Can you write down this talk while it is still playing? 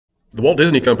The Walt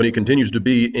Disney Company continues to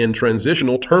be in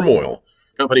transitional turmoil.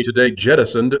 The company today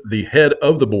jettisoned the head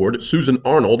of the board, Susan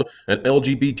Arnold, an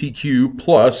LGBTQ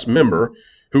plus member,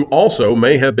 who also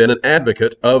may have been an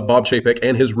advocate of Bob Chapek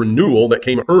and his renewal that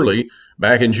came early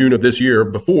back in June of this year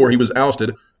before he was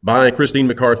ousted by Christine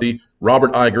McCarthy,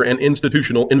 Robert Iger, and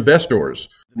institutional investors.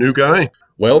 New guy?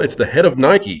 Well, it's the head of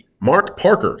Nike, Mark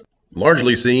Parker,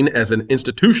 largely seen as an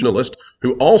institutionalist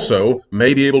who also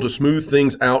may be able to smooth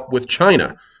things out with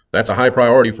China. That's a high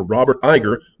priority for Robert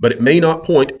Iger, but it may not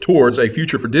point towards a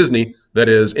future for Disney that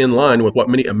is in line with what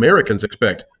many Americans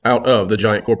expect out of the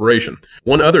giant corporation.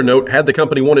 One other note, had the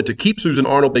company wanted to keep Susan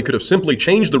Arnold, they could have simply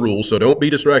changed the rules, so don't be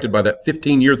distracted by that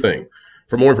 15-year thing.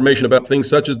 For more information about things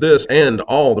such as this and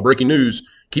all the breaking news,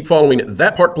 keep following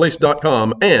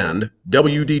thatparkplace.com and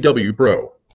WDW Pro.